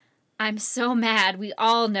I'm so mad. We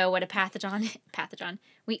all know what a pathogen.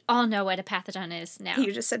 We all know what a pathogen is now.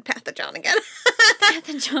 You just said pathogen again.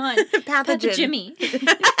 Pathogen. Pathogen.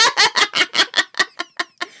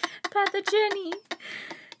 Pathogeny.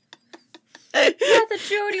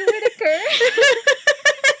 Jodie Whittaker.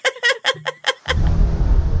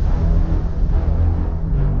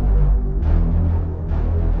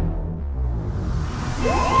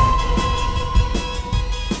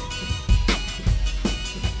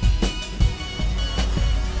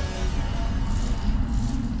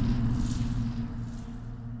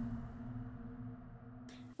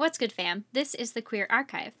 What's good, fam? This is The Queer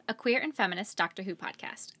Archive, a queer and feminist Doctor Who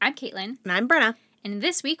podcast. I'm Caitlin. And I'm Brenna. And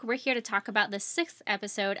this week, we're here to talk about the 6th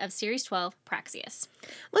episode of Series 12, Praxeus.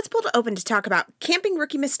 Let's pull it open to talk about camping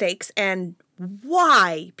rookie mistakes and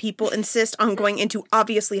why people insist on going into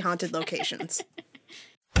obviously haunted locations.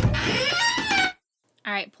 All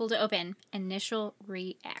right, pulled it open. Initial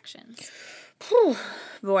reactions. Whew,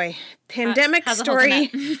 boy, pandemic story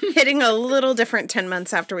hitting a little different 10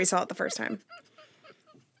 months after we saw it the first time.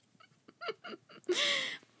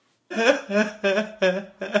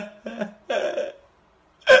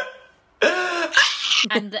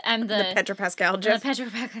 I'm the Petra Pascal joke. The Petra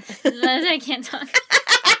Pascal. I can't talk.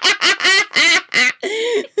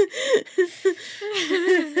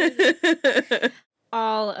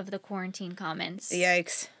 All of the quarantine comments.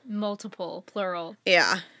 Yikes. Multiple, plural.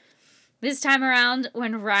 Yeah. This time around,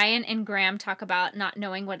 when Ryan and Graham talk about not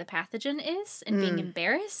knowing what a pathogen is and being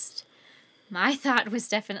embarrassed, my thought was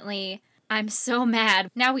definitely, I'm so mad.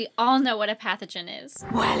 Now we all know what a pathogen is.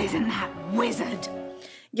 Well, isn't that wizard?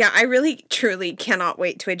 Yeah, I really, truly cannot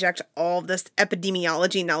wait to eject all of this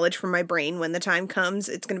epidemiology knowledge from my brain when the time comes.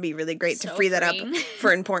 It's going to be really great to free that up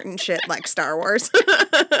for important shit like Star Wars.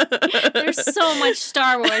 There's so much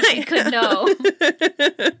Star Wars you could know.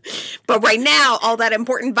 But right now, all that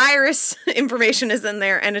important virus information is in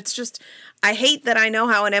there, and it's just, I hate that I know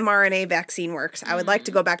how an mRNA vaccine works. I would like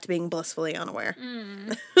to go back to being blissfully unaware.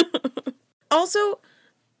 Also,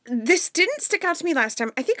 this didn't stick out to me last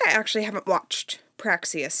time. I think I actually haven't watched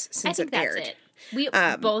Praxeus since it aired. That's it. We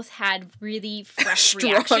both had really fresh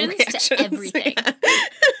strong reactions to everything. Yeah.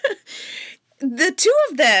 The two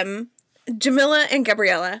of them, Jamila and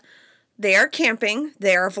Gabriella, they are camping,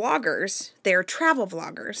 they are vloggers, they are travel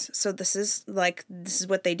vloggers, so this is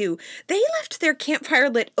what they do. They left their campfire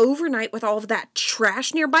lit overnight with all of that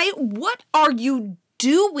trash nearby. What are you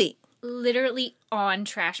doing? Literally on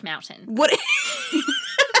Trash Mountain. What?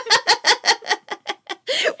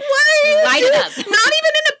 Light it up. Not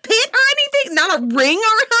even in a pit or anything? Not a ring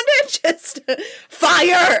around it? Just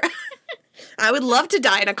fire! I would love to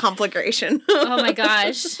die in a conflagration. Oh my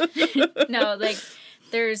gosh. No,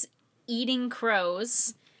 there's eating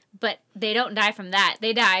crows, but they don't die from that.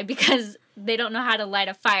 They die because they don't know how to light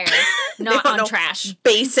a fire, not on trash.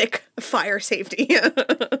 Basic fire safety.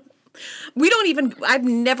 I've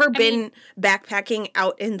never been backpacking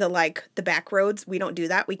out in the back roads. We don't do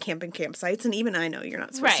that. We camp in campsites, and even I know you're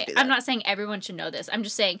not supposed to do that. I'm not saying everyone should know this. I'm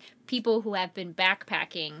just saying people who have been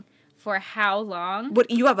backpacking for how long? What,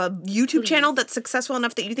 you have a YouTube channel that's successful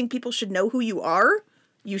enough that you think people should know who you are?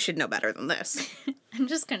 You should know better than this. I'm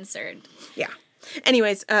just concerned. Yeah.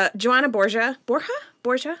 Anyways, Joana Borja,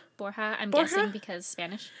 I'm guessing because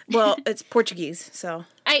Spanish. Well, it's Portuguese, so.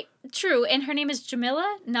 True, and her name is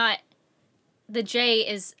Jamila, not, the J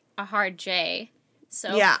is a hard J.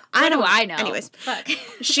 So, yeah, what do I know? Anyways, fuck.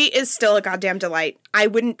 She is still a goddamn delight. I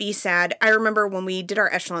wouldn't be sad. I remember when we did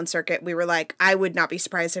our echelon circuit, we were like, I would not be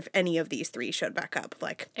surprised if any of these three showed back up.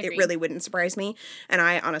 Agreed. It really wouldn't surprise me. And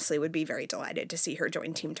I honestly would be very delighted to see her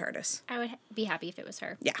join Team TARDIS. I would be happy if it was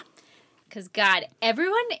her. Yeah. Because, God,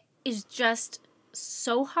 everyone is just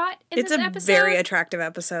so hot in this episode. It's a very attractive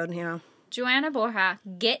episode, yeah. Joana Borja,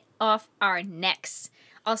 get off our necks.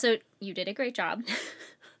 Also, you did a great job.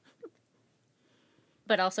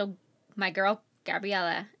 But also, my girl,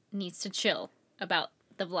 Gabriella, needs to chill about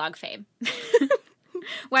the vlog fame.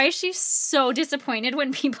 Why is she so disappointed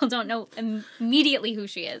when people don't know immediately who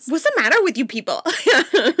she is? What's the matter with you people?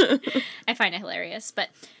 I find it hilarious, but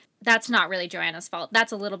that's not really Joanna's fault.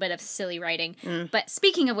 That's a little bit of silly writing. But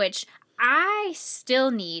speaking of which, I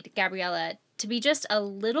still need Gabriella to be just a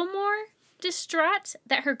little more distraught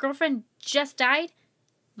that her girlfriend just died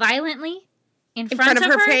violently in front of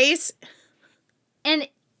her face. And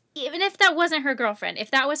even if that wasn't her girlfriend, if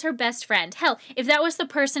that was her best friend, hell, if that was the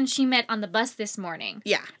person she met on the bus this morning.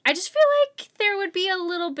 Yeah. I just feel like there would be a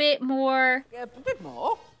little bit more. A bit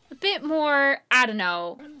more. A bit more, I don't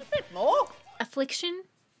know. A bit more. Affliction?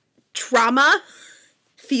 Trauma?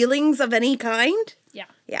 Feelings of any kind? Yeah.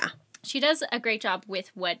 Yeah. She does a great job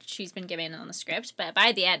with what she's been given on the script, but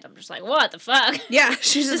by the end, I'm just like, what the fuck? Yeah,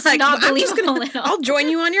 she's This just is like, not I'm just believable gonna, at all. I'll join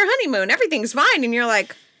you on your honeymoon. Everything's fine. And you're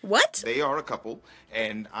like, what? They are a couple,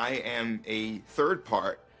 and I am a third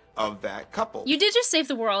part of that couple. You did just save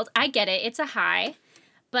the world. I get it. It's a high.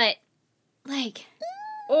 But, like,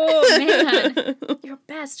 oh, man. Your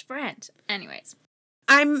best friend. Anyways.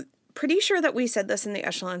 I'm pretty sure that we said this in the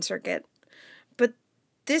Echelon circuit, but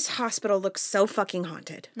this hospital looks so fucking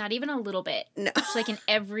haunted. Not even a little bit. No. Just like in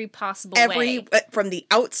every possible way. From the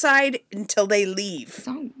outside until they leave.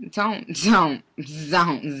 Don't do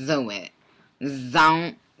it.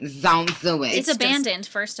 Don't do it. It's abandoned,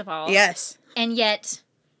 first of all. Yes. And yet,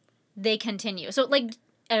 they continue. So, like,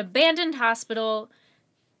 an abandoned hospital,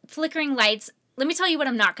 flickering lights. Let me tell you what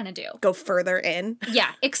I'm not going to do. Go further in.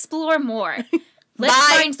 Yeah, explore more. Let's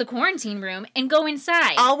Bye. find the quarantine room and go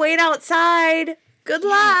inside. I'll wait outside. Good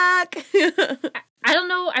luck. I don't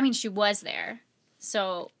know. I mean, she was there.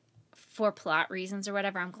 So, for plot reasons or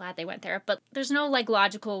whatever, I'm glad they went there. But there's no, like,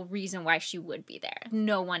 logical reason why she would be there.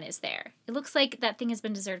 No one is there. It looks like that thing has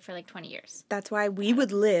been deserted for, like, 20 years. That's why we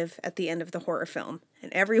would live at the end of the horror film,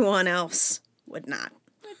 and everyone else would not.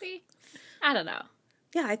 Would be. I don't know.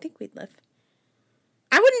 Yeah, I think we'd live.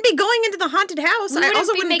 I wouldn't be going into the haunted house. I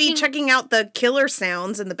also wouldn't be checking out the killer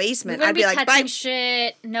sounds in the basement. I'd be like, cutting bye.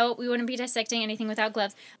 shit. No, we wouldn't be dissecting anything without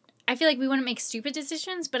gloves. I feel like we wouldn't make stupid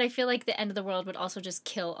decisions, but I feel like the end of the world would also just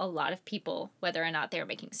kill a lot of people, whether or not they were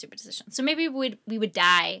making stupid decisions. So maybe we would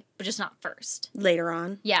die, but just not first. Later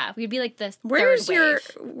on. Yeah, we'd be like the Where's third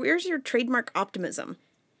wave. Where's your trademark optimism?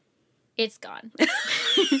 It's gone.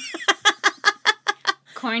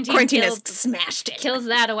 Quarantine has smashed it. Kills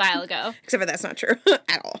that a while ago. Except for that's not true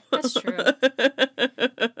at all. That's true.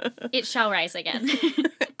 It shall rise again.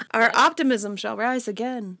 Our optimism shall rise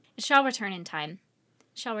again. It shall return in time.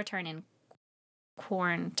 Shall return in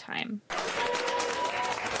quarantine.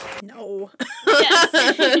 No. Yes.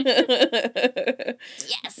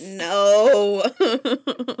 Yes. No.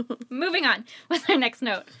 Moving on with our next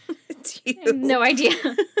note. It's you. No idea.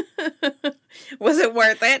 Was it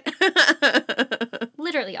worth it?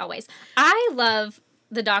 Literally always. I love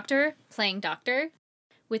the doctor playing doctor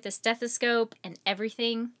with the stethoscope and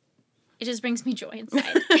everything. It just brings me joy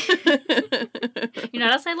inside. You know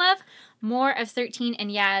what else I love? More of 13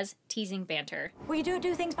 and Yaz teasing banter. Well, you don't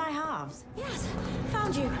do things by halves. Yes,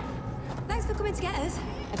 found you. Thanks for coming to get us.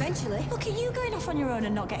 Eventually. Look at you going off on your own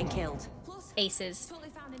and not getting killed. Plus, Aces. totally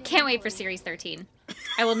found an Can't wait for Series 13.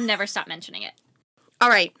 I will never stop mentioning it. All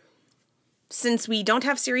right. Since we don't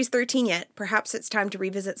have Series 13 yet, perhaps it's time to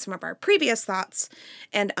revisit some of our previous thoughts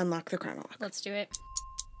and unlock the chronologue. Let's do it.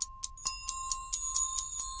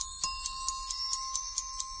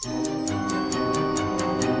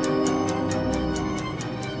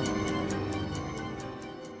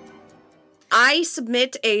 I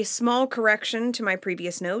submit a small correction to my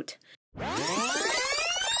previous note.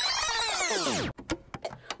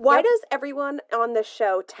 Why does everyone on the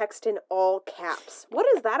show text in all caps? What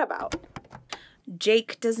is that about?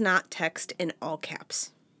 Jake does not text in all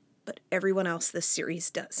caps, but everyone else this series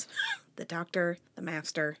does. The doctor, the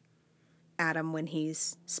master, Adam when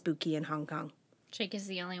he's spooky in Hong Kong. Jake is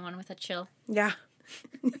the only one with a chill. Yeah.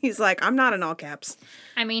 He's like, I'm not in all caps.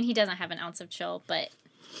 I mean, he doesn't have an ounce of chill, but...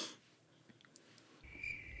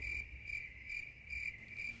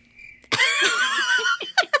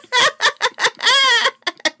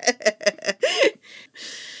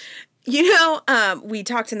 You know, we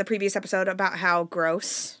talked in the previous episode about how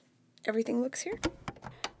gross everything looks here.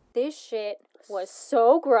 This shit was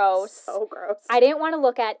so gross. So gross. I didn't want to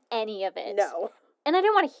look at any of it. No. And I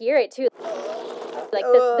didn't want to hear it, too. Like,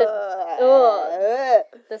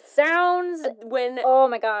 the sounds. Oh,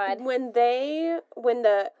 my God. When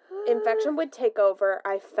the infection would take over,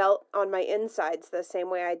 I felt on my insides the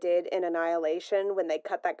same way I did in Annihilation when they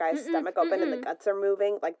cut that guy's stomach open and the guts are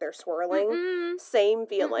moving, like they're swirling. Same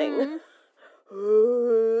feeling.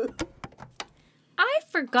 I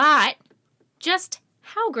forgot just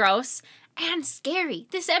how gross and scary.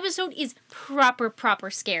 This episode is proper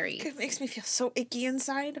scary. It makes me feel so icky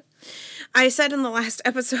inside. I said in the last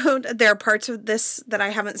episode, there are parts of this that I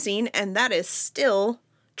haven't seen, and that is still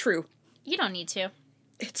true. You don't need to.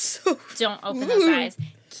 It's so... Don't open those eyes.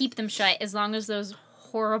 Keep them shut. As long as those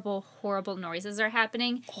horrible noises are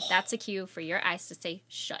happening, that's a cue for your eyes to say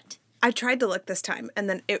shut. I tried to look this time, and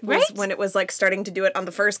then it was Right? when it was like starting to do it on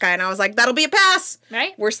the first guy, and I was like, that'll be a pass.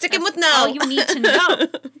 Right? We're sticking That's with no. all you need to know.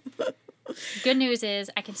 Good news is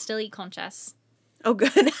I can still eat conchas. Oh,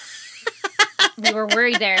 good. We were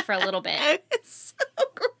worried there for a little bit. It's so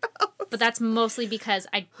gross. But that's mostly because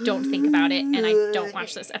I don't think about it and I don't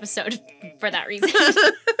watch this episode for that reason.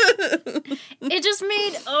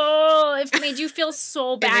 It made you feel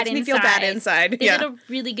so bad inside. It makes me feel bad inside. They did a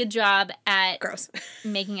really good job at Gross.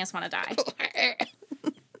 making us want to die.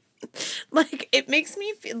 Like, it makes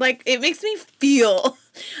me feel,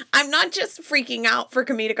 I'm not just freaking out for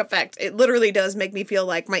comedic effect. It literally does make me feel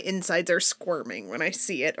like my insides are squirming when I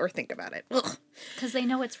see it or think about it. Because they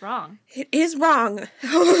know it's wrong. It is wrong.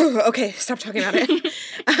 Okay, stop talking about it.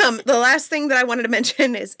 The last thing that I wanted to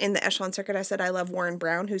mention is in the Echelon Circuit, I said I love Warren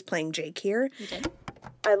Brown, who's playing Jake here. You did?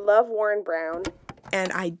 I love Warren Brown,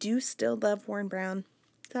 and I do still love Warren Brown.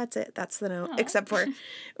 That's it. That's the note. Aww. Except for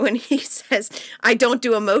when he says, I don't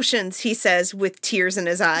do emotions, he says with tears in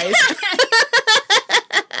his eyes.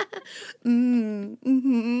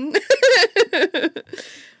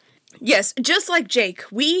 Yes, just like Jake,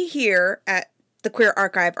 we here at the Queer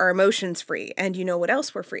Archive are emotions free. And you know what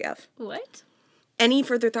else we're free of? What? Any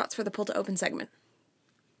further thoughts for the Pull to Open segment?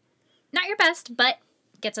 Not your best, but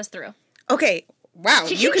gets us through. Okay. Wow,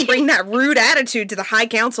 you can bring that rude attitude to the High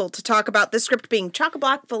Council to talk about this script being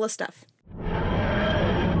chock-a-block full of stuff.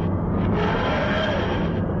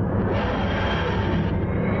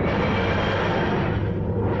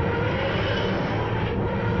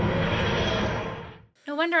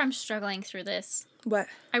 No wonder I'm struggling through this. What?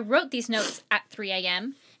 I wrote these notes at 3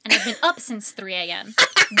 a.m., and I've been up since 3 a.m.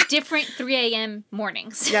 Different 3 a.m.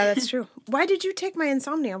 mornings. Yeah, that's true. Why did you take my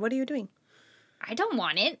insomnia? What are you doing? I don't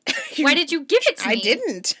want it. Why did you give it to me? I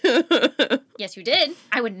didn't. Yes, you did.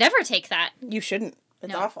 I would never take that. You shouldn't.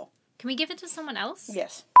 It's awful. Can we give it to someone else?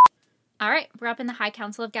 Yes. All right, we're up in the High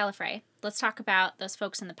Council of Gallifrey. Let's talk about those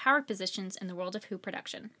folks in the power positions in the world of Who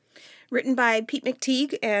production. Written by Pete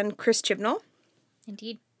McTeague and Chris Chibnall.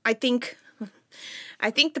 Indeed. I think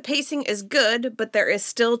the pacing is good, but there is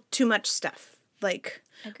still too much stuff. Like,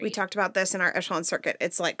 Agreed. we talked about this in our Echelon Circuit.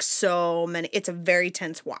 It's like so many. It's a very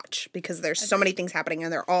tense watch because there's so many things happening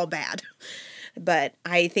and they're all bad. But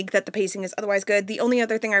I think that the pacing is otherwise good. The only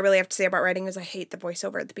other thing I really have to say about writing is I hate the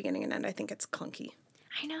voiceover at the beginning and end. I think it's clunky.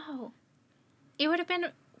 I know. It would have been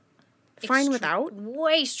Fine without?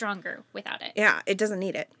 Way stronger without it. Yeah, it doesn't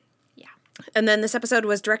need it. Yeah. And then this episode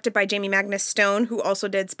was directed by Jamie Magnus Stone, who also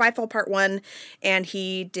did Spyfall Part 1, and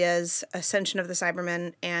he does Ascension of the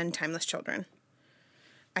Cybermen and Timeless Children.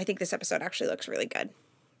 I think this episode actually looks really good.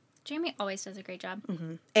 Jamie always does a great job.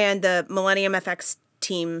 Mm-hmm. And the Millennium FX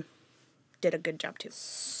team did a good job, too.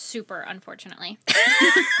 Super, unfortunately.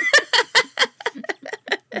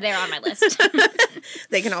 They're on my list.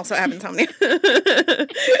 They can also have insomnia.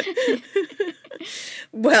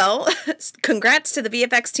 Well, congrats to the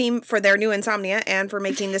VFX team for their new insomnia and for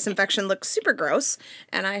making this infection look super gross.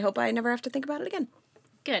 And I hope I never have to think about it again.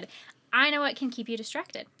 Good. I know what can keep you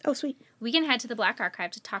distracted. Oh, sweet. We can head to the Black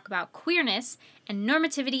Archive to talk about queerness and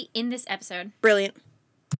normativity in this episode. Brilliant.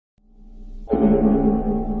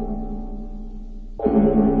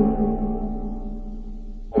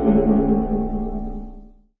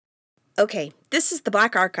 Okay, this is the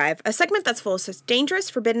Black Archive, a segment that's full of such dangerous,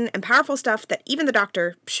 forbidden, and powerful stuff that even the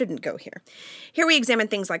Doctor shouldn't go here. Here we examine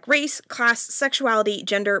things like race, class, sexuality,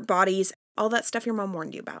 gender, bodies, all that stuff your mom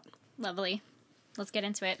warned you about. Lovely. Let's get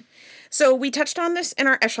into it. So we touched on this in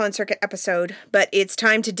our Echelon Circuit episode, but it's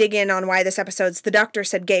time to dig in on why this episode's The Doctor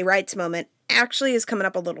Said Gay Rights moment actually is coming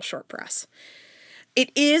up a little short for us.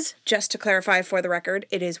 It is, just to clarify for the record,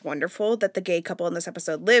 it is wonderful that the gay couple in this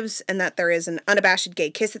episode lives and that there is an unabashed gay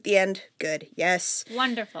kiss at the end. Good, yes.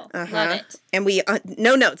 Wonderful. Love it. And we,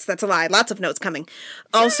 no notes, that's a lie. Lots of notes coming.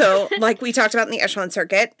 Also, like we talked about in the Echelon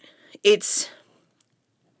Circuit, it's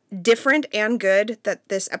different and good that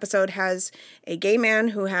this episode has a gay man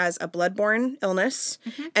who has a blood-borne illness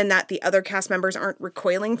and that the other cast members aren't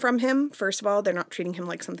recoiling from him. First of all, they're not treating him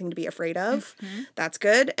like something to be afraid of. That's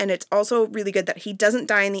good. And it's also really good that he doesn't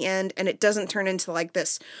die in the end and it doesn't turn into like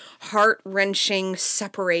this heart-wrenching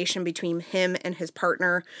separation between him and his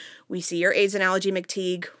partner. We see your AIDS analogy,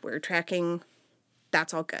 McTeague. We're tracking.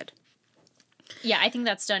 That's all good. Yeah, I think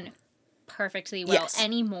that's done perfectly well. Yes.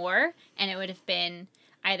 Any more, and it would have been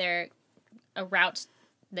either a route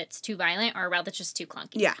that's too violent or a route that's just too clunky.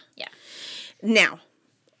 Yeah. Yeah. Now,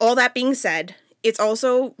 all that being said, it's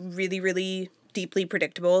also really, really deeply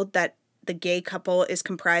predictable that the gay couple is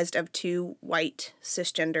comprised of two white,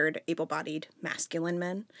 cisgendered, able-bodied, masculine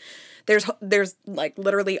men. There's like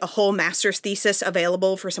literally a whole master's thesis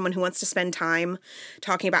available for someone who wants to spend time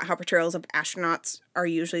talking about how portrayals of astronauts are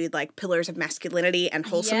usually like pillars of masculinity and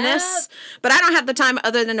wholesomeness. Yep. But I don't have the time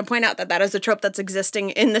other than to point out that that is a trope that's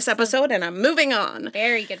existing in this episode, and I'm moving on.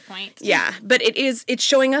 Very good point. Yeah, but it's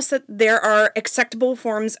showing us that there are acceptable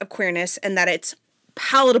forms of queerness and that it's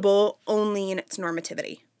palatable only in its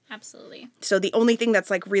normativity. Absolutely. So the only thing that's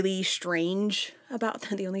like really strange about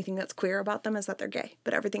them, the only thing that's queer about them is that they're gay.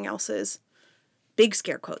 But everything else is, big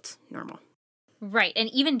scare quotes, normal. Right. And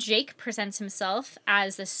even Jake presents himself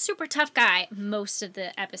as the super tough guy most of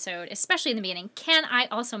the episode, especially in the beginning. Can I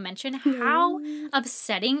also mention how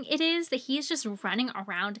upsetting it is that he is just running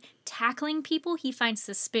around tackling people he finds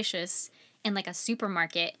suspicious in like a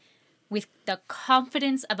supermarket with the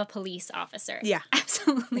confidence of a police officer? Yeah.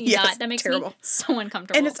 Absolutely Yes, not. That makes me terrible. so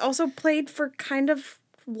uncomfortable. And it's also played for kind of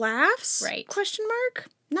laughs? Right. Question mark?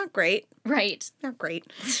 Not great. right. Not great.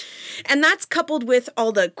 And that's coupled with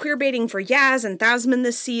all the queer baiting for Yaz and Thasmin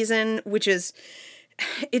this season, which is,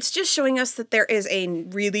 it's just showing us that there is a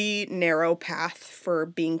really narrow path for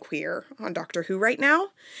being queer on Doctor Who right now.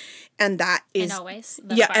 And that is... And always.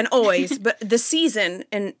 And always. But the season,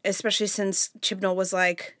 and especially since Chibnall was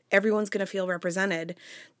like, everyone's going to feel represented,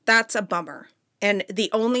 that's a bummer. And the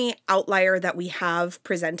only outlier that we have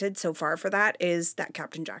presented so far for that is that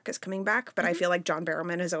Captain Jack is coming back. But I feel like John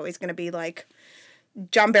Barrowman is always going to be like,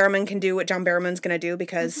 John Barrowman can do what John Barrowman's going to do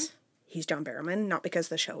because he's John Barrowman, not because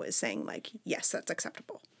the show is saying like, yes, that's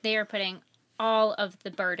acceptable. They are putting all of the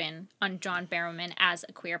burden on John Barrowman as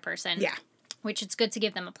a queer person. Yeah. Which it's good to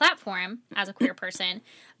give them a platform as a queer person,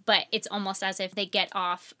 but it's almost as if they get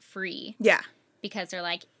off free. Yeah. Because they're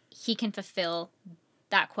like, he can fulfill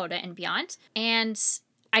that quota and beyond. And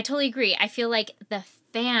I totally agree. I feel like the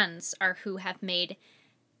fans are who have made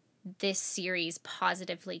this series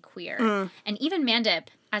positively queer. And even Mandip,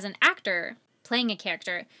 as an actor playing a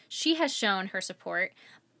character, she has shown her support.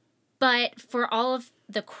 But for all of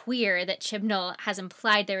the queer that Chibnall has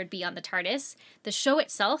implied there would be on the TARDIS, the show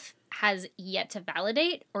itself has yet to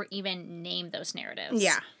validate or even name those narratives.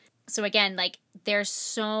 Yeah. So again, like, there's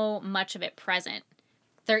so much of it present.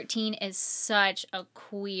 13 is such a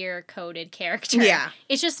queer-coded character. Yeah.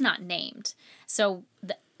 It's just not named. So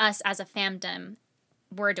us as a fandom,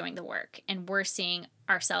 we're doing the work, and we're seeing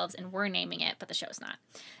ourselves, and we're naming it, but the show's not.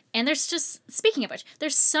 And there's just, speaking of which,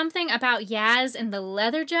 there's something about Yaz and the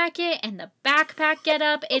leather jacket and the backpack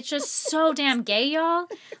getup. It's just so damn gay, y'all.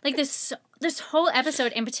 Like, this whole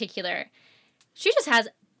episode in particular, she just has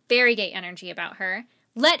very gay energy about her.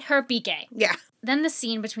 Let her be gay. Yeah. Then the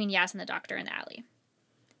scene between Yaz and the Doctor in the alley.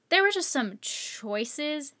 There were just some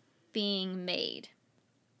choices being made.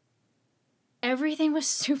 Everything was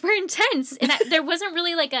super intense, and there wasn't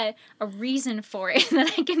really like a reason for it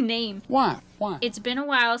that I can name. Why? It's been a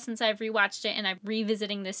while since I've rewatched it, and I'm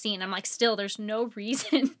revisiting this scene. I'm like, still, there's no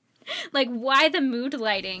reason. Like, why the mood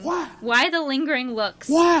lighting? Why the lingering looks?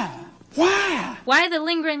 Why the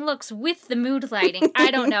lingering looks with the mood lighting?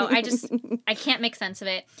 I don't know. I can't make sense of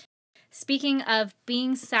it. Speaking of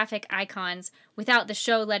being sapphic icons without the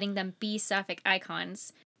show letting them be sapphic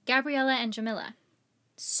icons, Gabriella and Jamila.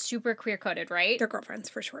 Super queer-coded, right? They're girlfriends,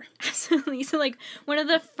 for sure. Absolutely. So, like, one of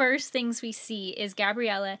the first things we see is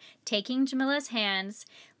Gabriella taking Jamila's hands,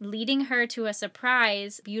 leading her to a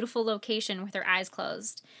surprise, beautiful location with her eyes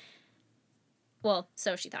closed. Well,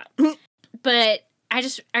 so she thought. But I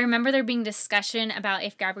remember there being discussion about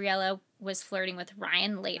if Gabriella was flirting with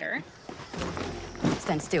Ryan later.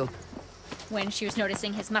 Stand still. When she was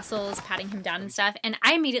noticing his muscles, patting him down and stuff. And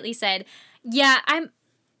I immediately said, yeah,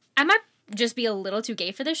 I might just be a little too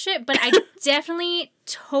gay for this shit, but I definitely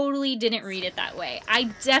totally didn't read it that way.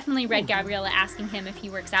 I definitely read Gabriella asking him if he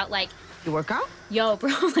works out, like, You work out? yo,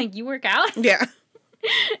 bro, like, you work out? Yeah.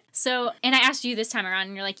 So, and I asked you this time around,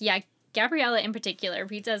 and you're like, yeah, Gabriella in particular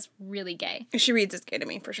reads as really gay. She reads as gay to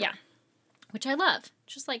me, for sure. Yeah. Which I love.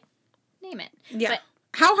 Just, like, name it. Yeah. But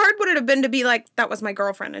how hard would it have been to be like, that was my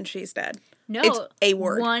girlfriend and she's dead? no. It's a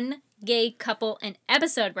word. One gay couple an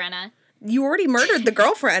episode, Brenna. You already murdered the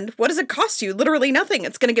girlfriend. What does it cost you? Literally nothing.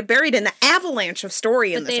 It's going to get buried in the avalanche of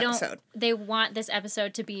story in this episode. They want this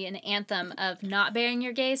episode to be an anthem of not burying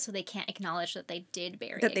your gays, so they can't acknowledge that they did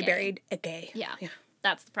bury That a they gay. buried a gay. Yeah,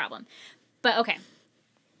 that's the problem. But okay,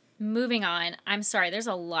 moving on. I'm sorry, there's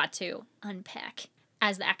a lot to unpack,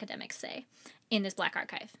 as the academics say, in this Black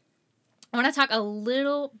Archive. I want to talk a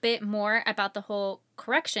little bit more about the whole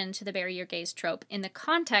correction to the bury your gays trope in the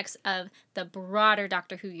context of the broader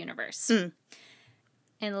Doctor Who universe. And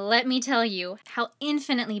let me tell you how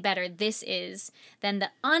infinitely better this is than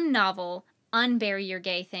the unnovel, unbury your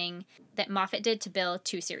gay thing that Moffat did to Bill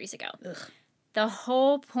 2 series ago. Ugh. The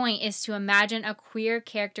whole point is to imagine a queer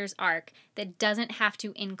character's arc that doesn't have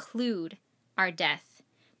to include our death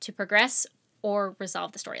to progress or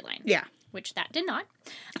resolve the storyline. Yeah. Which that did not.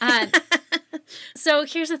 So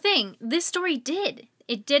here's the thing. This story did.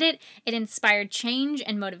 It did it. It inspired change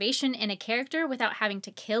and motivation in a character without having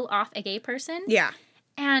to kill off a gay person. Yeah.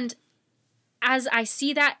 And as I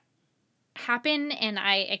see that happen and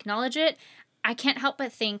I acknowledge it, I can't help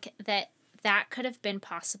but think that that could have been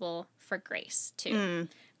possible for Grace, too.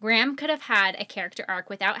 Graham could have had a character arc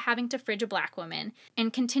without having to fridge a black woman,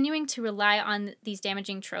 and continuing to rely on these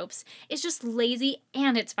damaging tropes is just lazy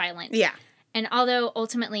and it's violent. Yeah. And although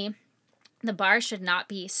ultimately the bar should not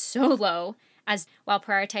be so low as while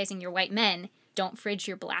prioritizing your white men, don't fridge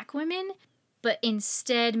your black women, but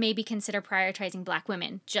instead maybe consider prioritizing black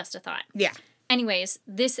women. Just a thought. Yeah. Anyways,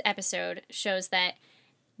 this episode shows that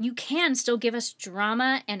you can still give us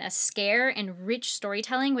drama and a scare and rich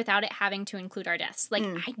storytelling without it having to include our deaths. Like,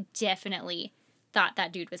 I definitely thought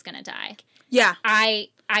that dude was going to die. Yeah. I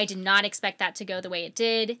did not expect that to go the way it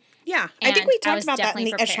did. Yeah. I And think we I talked was about that in definitely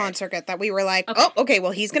the prepared. echelon circuit, that we were like, Okay. oh, okay,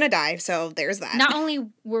 well, he's going to die, so there's that. Not only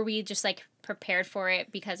were we just, like, prepared for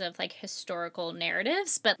it because of, like, historical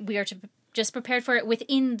narratives, but we are just prepared for it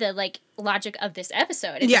within the, like, logic of this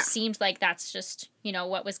episode. It Yeah. just seems like that's just, you know,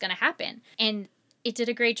 what was going to happen. And it did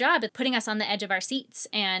a great job at putting us on the edge of our seats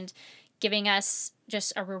and giving us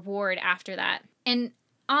just a reward after that. And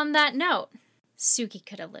on that note, Suki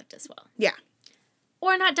could have lived as well. Yeah.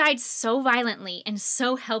 Or not died so violently and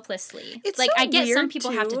so helplessly. It's like, so I get some weird,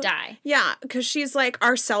 people have to too. die. Yeah, because she's like,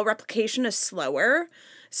 our cell replication is slower,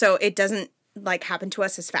 so it doesn't, like, happen to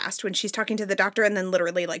us as fast when she's talking to the doctor, and then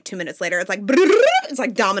literally, like, 2 minutes later, it's like, it's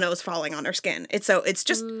like dominoes falling on her skin. It's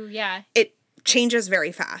just, Ooh, yeah. it changes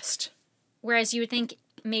very fast. Whereas you would think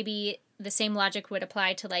maybe the same logic would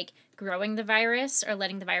apply to, like, growing the virus or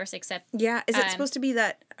letting the virus accept. Yeah, is it supposed to be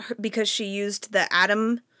that because she used the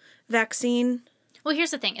atom vaccine? Well,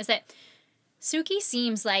 here's the thing, is that Suki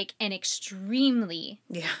seems like an extremely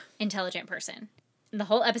intelligent person. The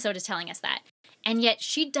whole episode is telling us that. And yet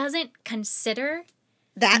she doesn't consider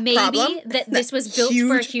that maybe problem, that this was built huge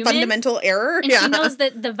for a human. Fundamental error. And she knows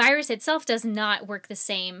that the virus itself does not work the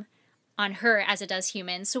same on her as it does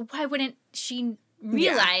humans. So why wouldn't she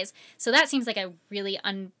realize? So that seems like a really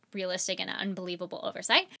unrealistic and unbelievable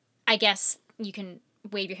oversight. I guess you can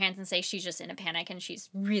wave your hands and say she's just in a panic and she's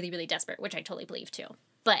really, really desperate, which I totally believe too.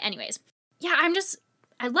 But anyways, yeah,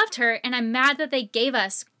 I loved her, and I'm mad that they gave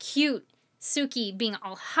us cute Suki being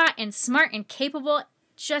all hot and smart and capable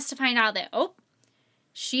just to find out that, oh,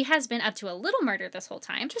 she has been up to a little murder this whole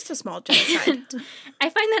time. Just a small genocide. I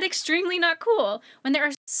find that extremely not cool when there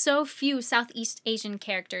are so few Southeast Asian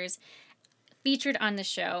characters featured on the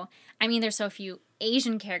show. I mean, there's so few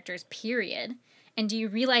Asian characters, period. And do you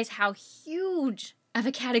realize how huge of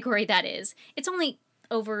a category that is? It's only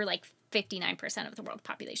over, like, 59% of the world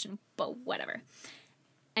population, but whatever.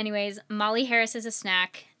 Anyways, Molly Harris is a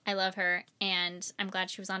snack. I love her, and I'm glad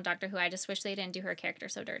she was on Doctor Who. I just wish they didn't do her character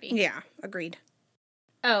so dirty. Yeah, agreed.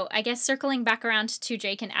 Oh, I guess circling back around to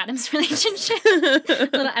Jake and Adam's relationship, a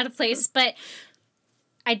little out of place, but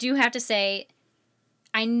I do have to say,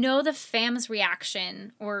 I know the fam's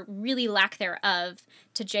reaction, or really lack thereof,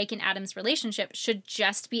 to Jake and Adam's relationship should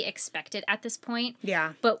just be expected at this point.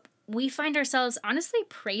 Yeah. But we find ourselves honestly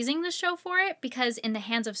praising the show for it, because in the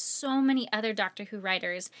hands of so many other Doctor Who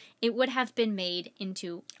writers, it would have been made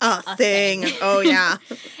into a thing. Oh, yeah.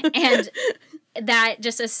 And that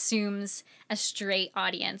just assumes a straight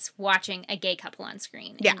audience watching a gay couple on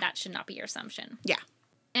screen. Yeah. And that should not be your assumption. Yeah.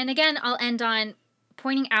 And again, I'll end on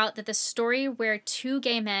pointing out that the story where two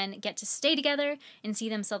gay men get to stay together and see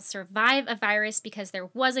themselves survive a virus because there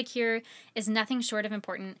was a cure is nothing short of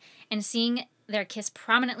important, and seeing their kiss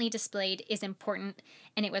prominently displayed is important,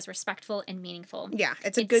 and it was respectful and meaningful. Yeah,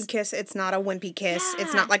 it's a good kiss. It's not a wimpy kiss. Yeah.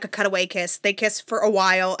 It's not like a cutaway kiss. They kiss for a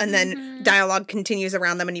while, and then dialogue continues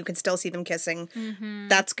around them, and you can still see them kissing.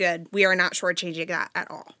 That's good. We are not shortchanging that at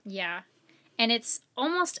all. Yeah. And it's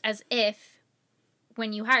almost as if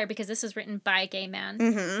when you hire, because this is written by a gay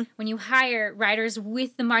man, when you hire writers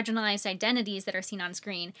with the marginalized identities that are seen on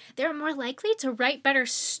screen, they're more likely to write better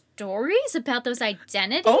stories about those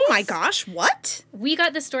identities. Oh my gosh, what? We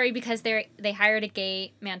got the story because they hired a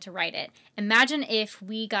gay man to write it. Imagine if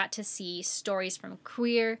we got to see stories from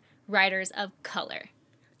queer writers of color.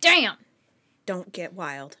 Damn! Don't get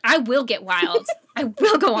wild. I will get wild. I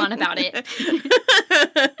will go on about it.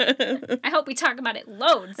 I hope we talk about it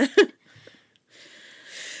loads.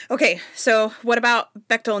 Okay, so what about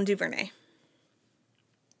Bechdel and Duvernay?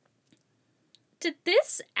 Did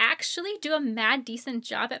this actually do a mad decent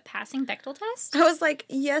job at passing Bechdel test? I was like,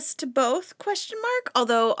 yes to both, ?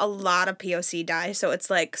 Although a lot of POC die, so it's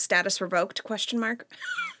like status revoked, ?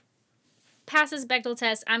 Passes Bechdel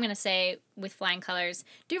test, I'm going to say, with flying colors.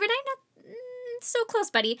 Duvernay, not so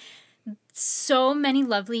close, buddy. So many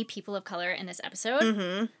lovely people of color in this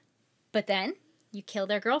episode. But then you kill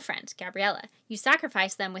their girlfriend, Gabriella. You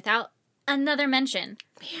sacrifice them without another mention.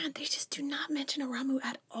 Man, they just do not mention Aramu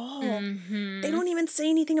at all. They don't even say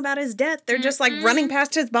anything about his death. They're just like running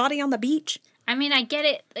past his body on the beach. I mean, I get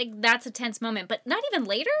it. Like, that's a tense moment, but not even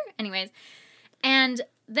later? Anyways. And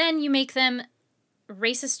then you make them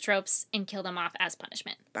racist tropes and kill them off as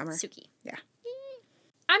punishment. Bummer. Suki. Yeah.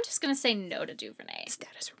 I'm just going to say no to Duvernay.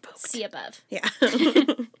 Status revoked. See above. Yeah.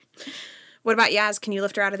 What about Yaz? Can you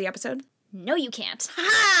lift her out of the episode? No, you can't.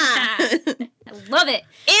 Ha! I love it.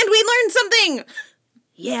 And we learned something!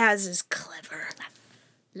 Yaz is clever.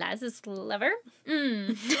 Laz is clever.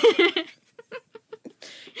 You're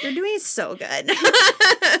doing so good.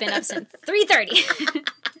 Been up since 3:30.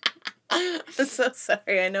 I'm so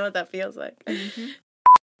sorry. I know what that feels like.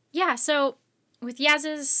 Yeah, so with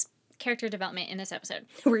Yaz's character development in this episode,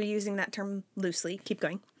 We're using that term loosely. Keep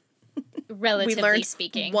going. relatively We learned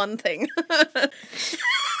speaking. one thing.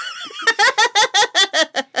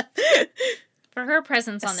 For her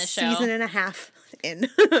presence on this show. Season and a half in.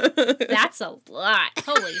 That's a lot.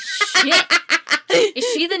 Holy shit. Is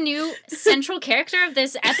she the new central character of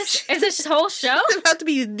this episode? Is this whole show? About to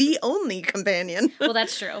be the only companion. Well,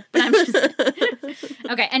 that's true. But I'm just...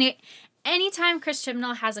 Okay, anytime Chris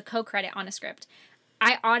Chibnall has a co-credit on a script,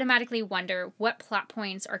 I automatically wonder what plot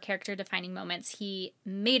points or character-defining moments he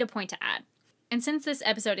made a point to add. And since this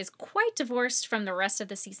episode is quite divorced from the rest of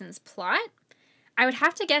the season's plot, I would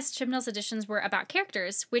have to guess Chibnall's additions were about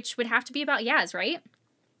characters, which would have to be about Yaz, right?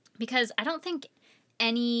 Because I don't think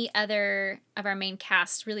any other of our main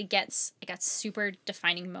cast really gets like a super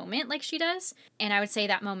defining moment like she does. And I would say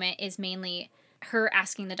that moment is mainly her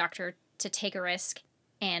asking the doctor to take a risk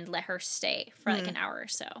and let her stay for like an hour or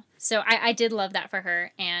so. So I did love that for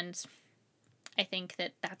her, and I think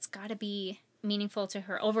that that's got to be meaningful to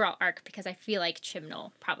her overall arc, because I feel like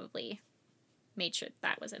Chibnall probably made sure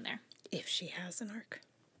that was in there. If she has an arc.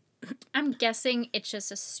 I'm guessing it's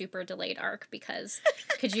just a super delayed arc, because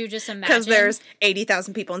could you just imagine? Because there's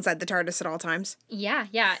 80,000 people inside the TARDIS at all times. Yeah.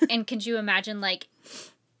 And could you imagine, like,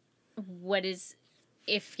 what is...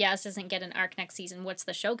 If Yaz doesn't get an arc next season, what's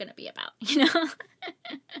the show going to be about, you know?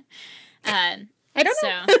 I don't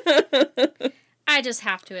know. I just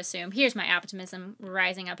have to assume. Here's my optimism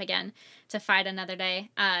rising up again to fight another day.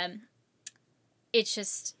 It's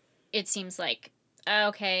just... It seems like,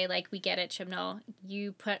 okay, like, we get it, Chibnall.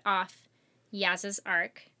 You put off Yaz's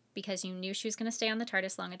arc because you knew she was going to stay on the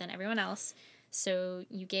TARDIS longer than everyone else. So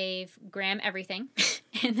you gave Graham everything,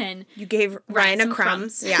 and then... You gave Ryan a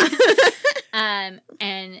crumbs. Yeah.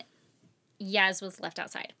 And Yaz was left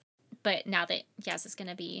outside. But now that Yaz is going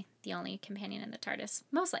to be the only companion in the TARDIS,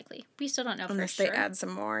 most likely. We still don't know Unless for sure. they add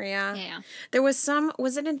some more, yeah. Yeah. There was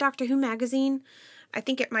was it in Doctor Who magazine? I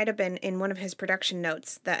think it might have been in one of his production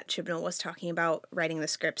notes that Chibnall was talking about writing the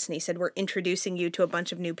scripts, and he said, we're introducing you to a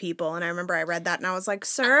bunch of new people. And I remember I read that, and I was like,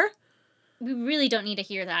 sir? We really don't need to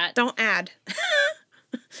hear that. Don't add.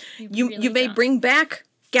 You may don't. bring back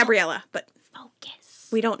Gabriella, but Focus.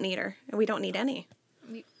 we don't need her. And we don't need any.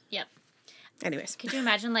 Yep. Anyways. Could you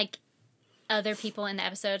imagine, like, other people in the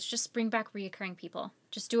episodes? Just bring back reoccurring people.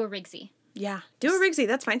 Just do a Rigsy. Yeah. Do a Rigsy.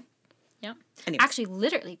 That's fine. Yep. Anyways. Actually,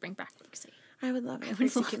 literally bring back Rigsy. I would love it if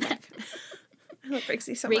Rigsy came back. I love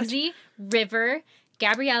Rigsy so much. Rigsy, River,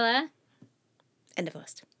 Gabriella. End of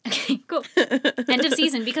list. Okay, cool. End of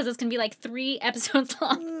season, because it's going to be like 3 episodes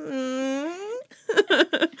long.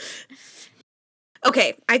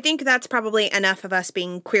 Okay, I think that's probably enough of us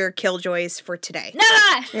being queer killjoys for today.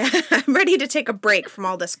 No! Yeah, I'm ready to take a break from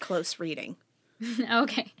all this close reading.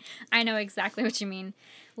 Okay, I know exactly what you mean.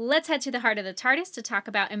 Let's head to the heart of the TARDIS to talk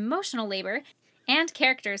about emotional labor and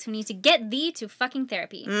characters who need to get thee to fucking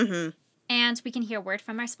therapy. Mm-hmm. And we can hear a word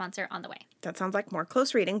from our sponsor on the way. That sounds like more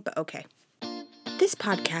close reading, but okay. This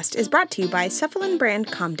podcast is brought to you by Cephalon brand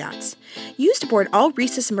Comdots. Used aboard all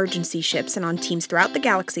Rhesus emergency ships and on teams throughout the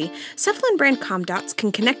galaxy, Cephalon brand Comdots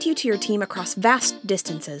can connect you to your team across vast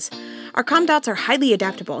distances. Our Comdots are highly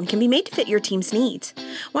adaptable and can be made to fit your team's needs.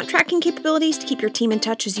 Want tracking capabilities to keep your team in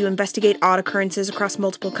touch as you investigate odd occurrences across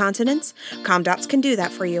multiple continents? Comdots can do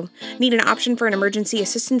that for you. Need an option for an emergency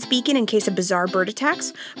assistance beacon in case of bizarre bird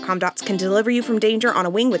attacks? Comdots can deliver you from danger on a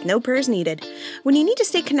wing with no prayers needed. When you need to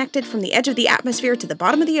stay connected from the edge of the atmosphere to the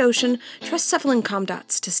bottom of the ocean, trust Cephalon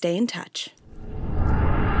Comdots to stay in touch.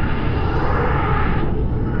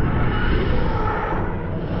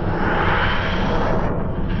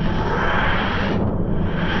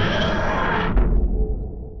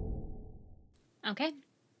 Okay,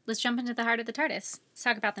 let's jump into the heart of the TARDIS. Let's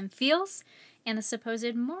talk about them feels and the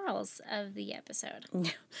supposed morals of the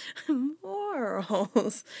episode.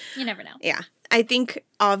 Morals. You never know. Yeah. I think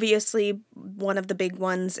obviously one of the big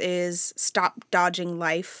ones is stop dodging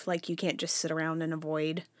life. Like, you can't just sit around and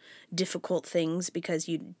avoid difficult things because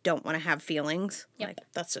you don't want to have feelings. Yep. Like,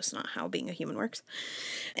 that's just not how being a human works.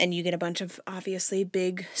 And you get a bunch of obviously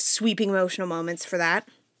big sweeping emotional moments for that.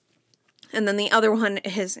 And then the other one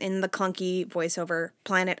is in the clunky voiceover,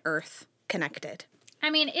 Planet Earth Connected. I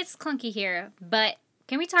mean, it's clunky here, but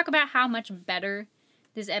can we talk about how much better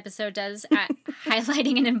this episode does at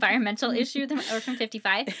highlighting an environmental issue than Orphan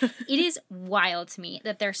 55? It is wild to me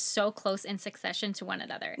that they're so close in succession to one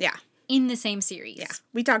another. Yeah. In the same series. Yeah.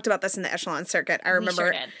 We talked about this in the Echelon Circuit. I remember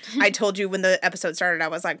sure did. I told you when the episode started, I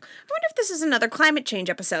was like, I wonder if this is another climate change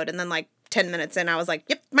episode. And then like 10 minutes in, I was like,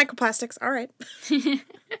 yep, microplastics. All right.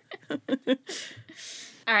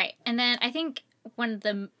 All right. And then I think one of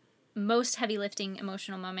the most heavy lifting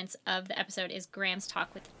emotional moments of the episode is Graham's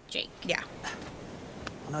talk with Jake. Yeah.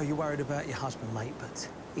 I know you're worried about your husband, mate, but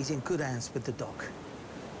he's in good hands with the doc.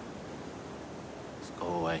 Let's go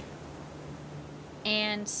away.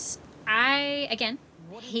 And I, again,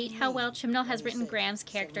 hate how well Chibnall has written Graham's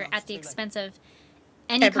character at the expense of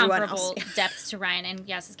any Everyone comparable else. depth to Ryan and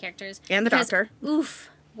Yas's characters. And the Because, Doctor. Oof.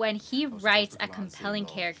 When he writes a compelling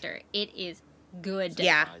character, it is good.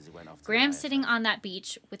 Yeah. Graham sitting on that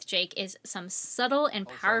beach with Jake is some subtle and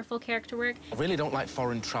powerful character work. I really don't like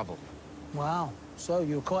foreign travel. Wow, so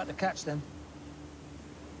you were quite the catch then.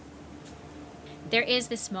 There is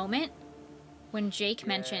this moment when Jake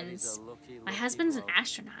mentions, my husband's an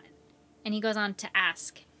astronaut. And he goes on to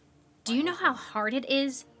ask, do you know how hard it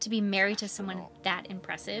is to be married to someone that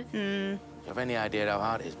impressive? Do you have any idea how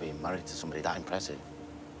hard it is being married to somebody that impressive?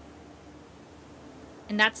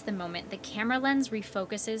 And that's the moment the camera lens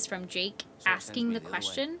refocuses from Jake asking the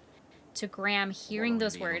question to Graham hearing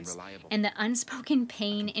those words and the unspoken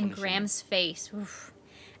pain in Graham's face. Oof.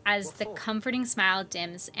 As the comforting smile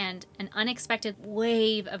dims and an unexpected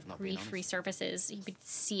wave of grief resurfaces, you could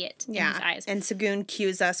see it in his eyes. And Sagoon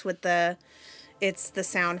cues us with it's the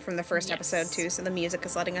sound from the first episode too, so the music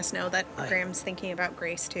is letting us know that Graham's thinking about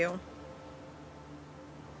Grace too.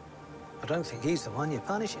 I don't think he's the one you're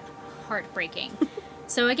punishing. Heartbreaking.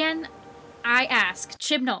 So again, I ask,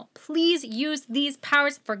 Chibnall, please use these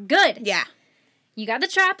powers for good. Yeah. You got the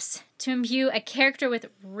chops to imbue a character with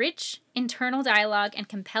rich internal dialogue and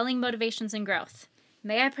compelling motivations and growth.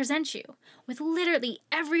 May I present you with literally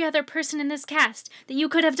every other person in this cast that you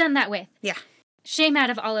could have done that with. Yeah. Shame out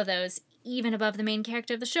of all of those, even above the main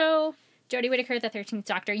character of the show, Jodie Whittaker, the 13th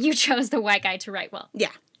Doctor, you chose the white guy to write well.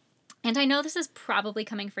 Yeah. And I know this is probably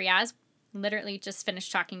coming for Yaz. Literally just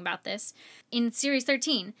finished talking about this in Series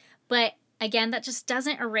 13. But again, that just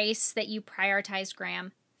doesn't erase that you prioritized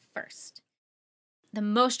Graham first. The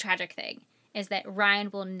most tragic thing is that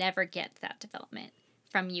Ryan will never get that development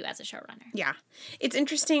from you as a showrunner. Yeah. It's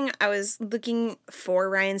interesting. I was looking for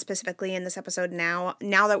Ryan specifically in this episode now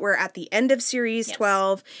that we're at the end of Series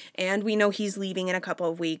 12 and we know he's leaving in a couple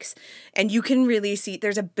of weeks. And you can really see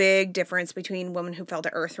there's a big difference between Woman Who Fell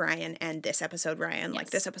to Earth Ryan and this episode Ryan. Like,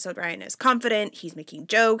 this episode Ryan is confident. He's making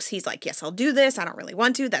jokes. He's like, yes, I'll do this. I don't really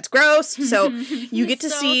want to. That's gross. So you get to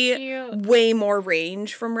see cute. way more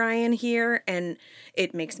range from Ryan here. And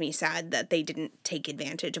it makes me sad that they didn't take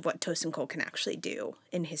advantage of what Tosin Cole can actually do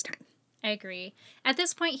in his time. I agree. At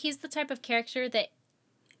this point, he's the type of character that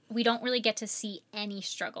we don't really get to see any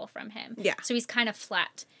struggle from him. Yeah. So he's kind of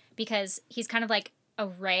flat because he's kind of like a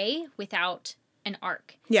Ray without an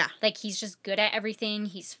arc. Yeah. Like, he's just good at everything.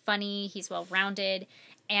 He's funny. He's well-rounded.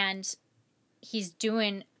 And he's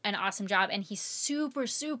doing an awesome job. And he's super,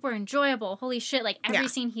 super enjoyable. Holy shit. Like, every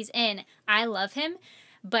scene he's in, I love him.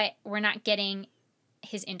 But we're not getting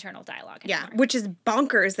his internal dialogue anymore. Yeah, which is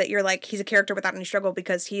bonkers that you're like, he's a character without any struggle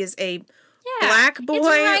because he is a black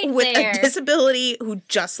boy with a disability who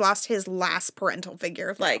just lost his last parental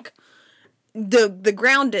figure. Like, the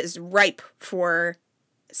ground is ripe for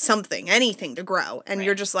something, anything to grow. And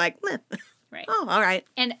you're just like, meh. Right. Oh, all right.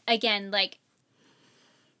 And again, like,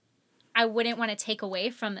 I wouldn't want to take away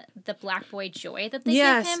from the black boy joy that they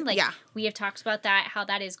give him. Like, we have talked about that, how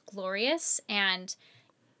that is glorious. And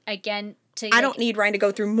again, I don't need Ryan to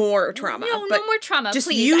go through more trauma. No more trauma, just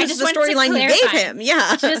please. Use the storyline you gave him. Yeah.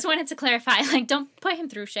 I just wanted to clarify. Like, don't put him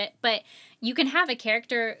through shit. But you can have a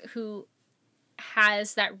character who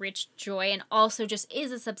has that rich joy and also just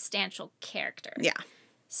is a substantial character. Yeah.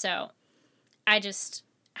 So I just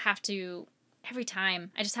have to, every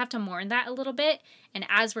time, I just have to mourn that a little bit. And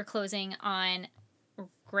as we're closing on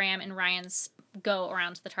Graham and Ryan's go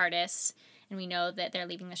around the TARDIS, and we know that they're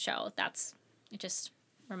leaving the show, it just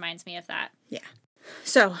reminds me of that. Yeah.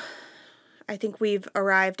 So, I think we've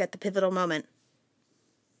arrived at the pivotal moment.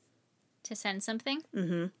 To send something?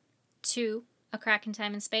 Mm-hmm. To a crack in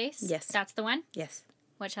time and space? Yes. That's the one? Yes.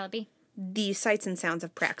 What shall it be? The sights and sounds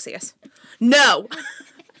of Praxeus. No!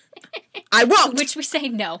 I won't! Which we say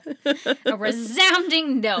no. A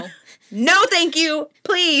resounding no. No, thank you.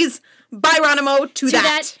 Please. Byeronimo to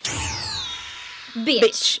that.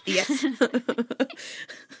 Bitch. Yes.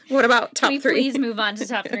 What about top Can we 3? please move on to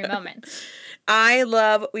top 3 moments?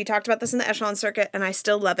 We talked about this in the echelon circuit, and I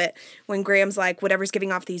still love it when Graham's like, whatever's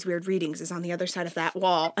giving off these weird readings is on the other side of that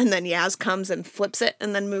wall. And then Yaz comes and flips it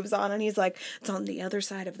and then moves on, and he's like, it's on the other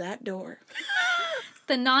side of that door.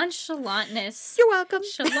 The nonchalantness. You're welcome.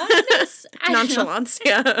 Chalantness? Nonchalance,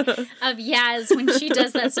 yeah. Of Yaz when she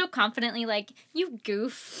does that so confidently, like, you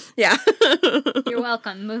goof. Yeah. You're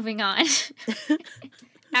welcome. Moving on.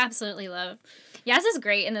 Absolutely love. Yaz is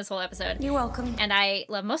great in this whole episode. You're welcome. And I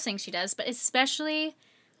love most things she does, but especially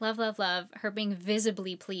love her being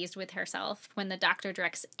visibly pleased with herself when the doctor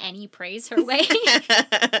directs any praise her way.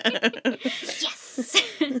 Yes!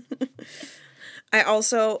 I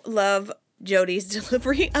also love Jodie's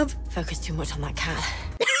delivery of... Focus too much on that cat.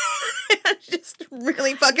 Just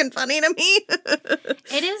really fucking funny to me.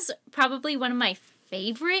 It is probably one of my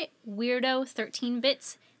favorite weirdo 13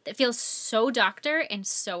 bits that feels so doctor and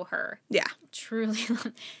so her. Yeah. Truly.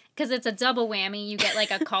 Because it's a double whammy. You get like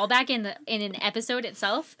a callback in an episode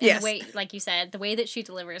itself. And Yes. the way, like you said, the way that she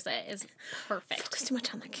delivers it is perfect. Focus too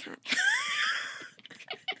much on that cat.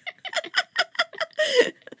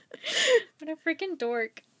 What a freaking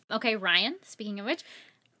dork. Okay, Ryan, speaking of which,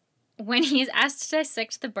 when he's asked to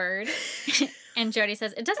dissect the bird, and Jodie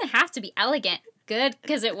says, it doesn't have to be elegant. Good,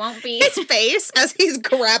 because it won't be. His face as he's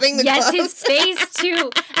grabbing the Yes, gloves. his face, too.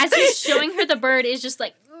 As he's showing her the bird is just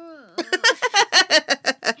like...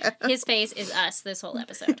 His face is us this whole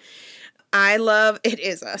episode. It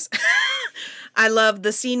is us. I love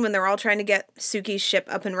the scene when they're all trying to get Suki's ship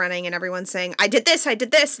up and running and everyone's saying, I did this.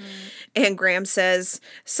 And Graham says,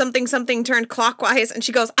 something turned clockwise. And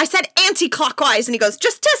she goes, I said anti-clockwise. And he goes,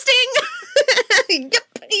 just testing. Yep.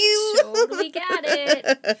 You Totally got it.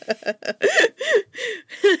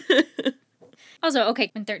 Also, okay,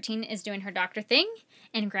 when 13 is doing her doctor thing,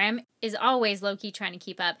 and Graham is always low-key trying to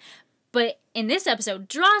keep up, but in this episode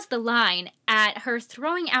draws the line at her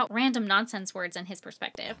throwing out random nonsense words in his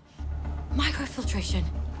perspective. Microfiltration.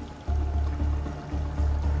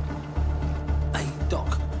 Hey,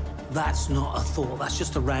 Doc, that's not a thought. That's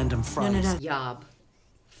just a random phrase. No. Job.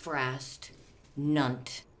 Frast.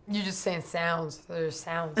 Nunt. You're just saying sounds. There's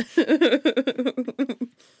sounds. And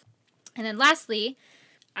then lastly,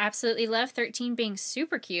 I absolutely love 13 being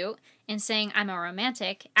super cute and saying I'm a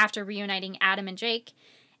romantic after reuniting Adam and Jake.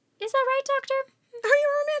 Is that right, Doctor? Are you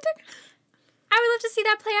romantic? I would love to see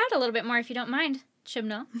that play out a little bit more if you don't mind,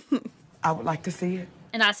 Chibnall. I would like to see it.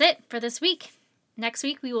 And that's it for this week. Next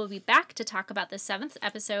week, we will be back to talk about the 7th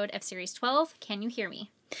episode of Series 12, Can You Hear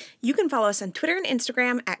Me? You can follow us on Twitter and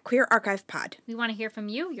Instagram at Queer Archive Pod. We want to hear from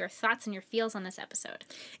you, your thoughts and your feels on this episode.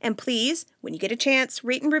 And please, when you get a chance,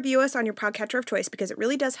 rate and review us on your podcatcher of choice because it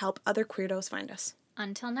really does help other queerdos find us.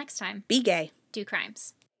 Until next time, Be gay. do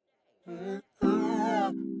crimes. Yeah.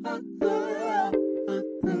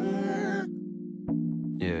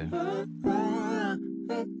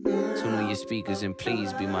 Tune on your speakers and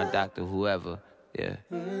please be my doctor, whoever. Yeah.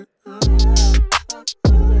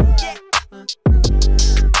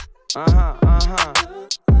 Uh-huh.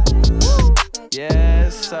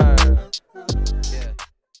 Yes, sir.